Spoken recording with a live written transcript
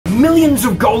Millions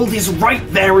of gold is right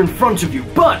there in front of you,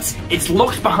 but it's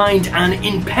locked behind an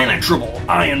impenetrable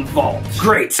iron vault.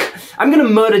 Great. I'm gonna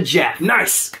murder Jeff.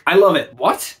 Nice. I love it.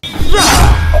 What?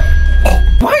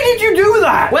 Why did you do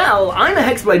that? Well, I'm a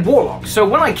Hexblade Warlock, so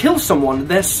when I kill someone,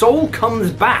 their soul comes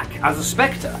back as a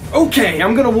spectre. Okay,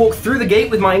 I'm gonna walk through the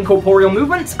gate with my incorporeal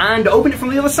movements and open it from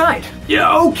the other side.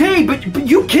 Yeah, okay, but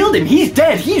you killed him. He's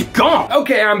dead. He's gone.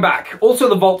 Okay, I'm back. Also,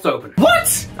 the vault's open.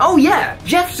 What? Oh yeah,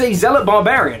 Jeff's a Zealot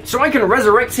Barbarian, so I can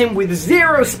resurrect him with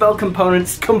 0 spell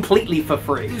components completely for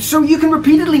free. So you can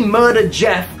repeatedly murder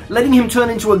Jeff, letting him turn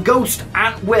into a ghost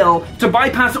at will to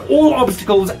bypass all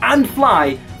obstacles and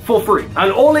fly for free.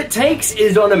 And all it takes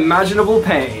is unimaginable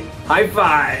pain. High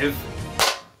five.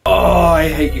 Oh, I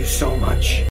hate you so much.